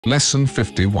Lesson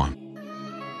 51.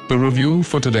 The review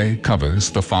for today covers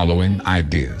the following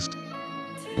ideas.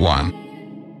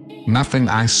 1. Nothing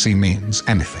I see means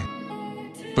anything.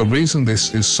 The reason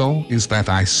this is so is that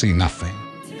I see nothing,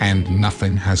 and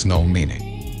nothing has no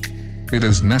meaning. It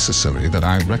is necessary that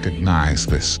I recognize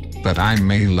this, that I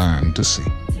may learn to see.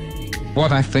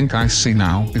 What I think I see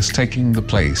now is taking the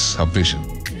place of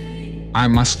vision. I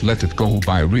must let it go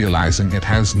by realizing it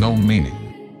has no meaning,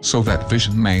 so that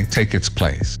vision may take its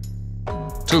place.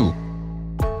 2.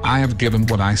 I have given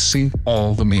what I see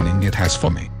all the meaning it has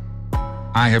for me.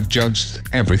 I have judged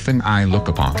everything I look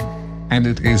upon, and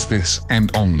it is this and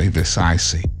only this I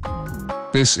see.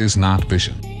 This is not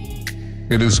vision.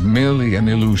 It is merely an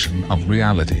illusion of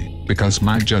reality, because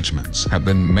my judgments have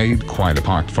been made quite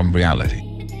apart from reality.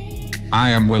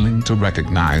 I am willing to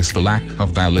recognize the lack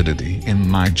of validity in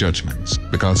my judgments,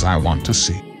 because I want to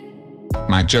see.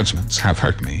 My judgments have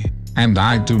hurt me, and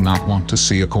I do not want to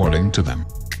see according to them.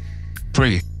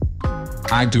 3.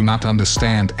 I do not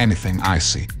understand anything I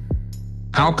see.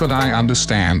 How could I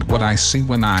understand what I see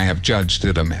when I have judged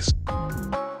it amiss?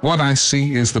 What I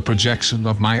see is the projection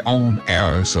of my own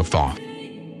errors of thought.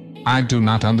 I do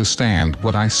not understand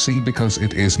what I see because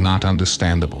it is not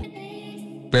understandable.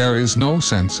 There is no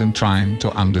sense in trying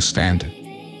to understand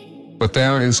it. But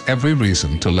there is every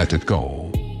reason to let it go,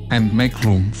 and make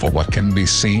room for what can be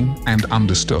seen and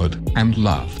understood and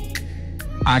loved.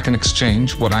 I can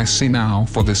exchange what I see now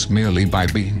for this merely by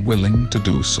being willing to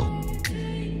do so.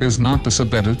 Is not this a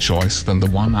better choice than the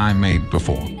one I made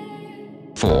before?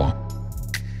 4.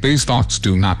 These thoughts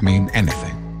do not mean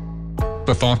anything.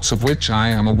 The thoughts of which I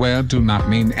am aware do not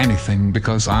mean anything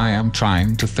because I am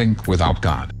trying to think without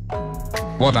God.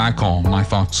 What I call my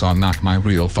thoughts are not my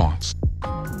real thoughts.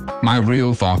 My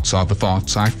real thoughts are the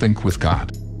thoughts I think with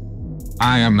God.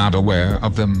 I am not aware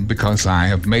of them because I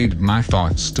have made my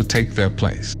thoughts to take their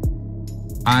place.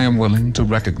 I am willing to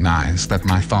recognize that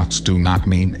my thoughts do not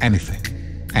mean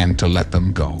anything, and to let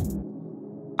them go.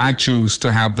 I choose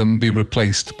to have them be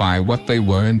replaced by what they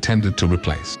were intended to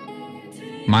replace.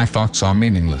 My thoughts are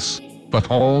meaningless, but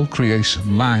all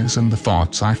creation lies in the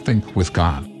thoughts I think with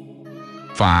God.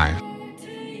 5.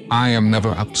 I am never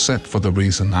upset for the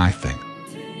reason I think.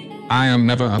 I am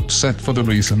never upset for the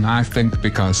reason I think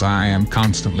because I am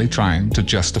constantly trying to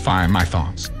justify my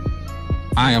thoughts.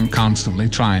 I am constantly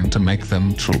trying to make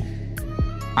them true.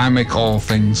 I make all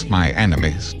things my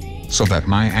enemies, so that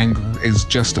my anger is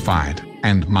justified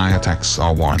and my attacks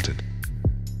are warranted.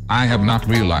 I have not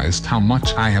realized how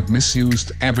much I have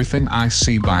misused everything I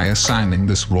see by assigning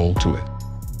this role to it.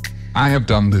 I have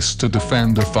done this to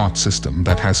defend a thought system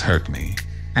that has hurt me,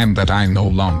 and that I no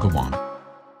longer want.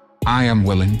 I am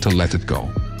willing to let it go.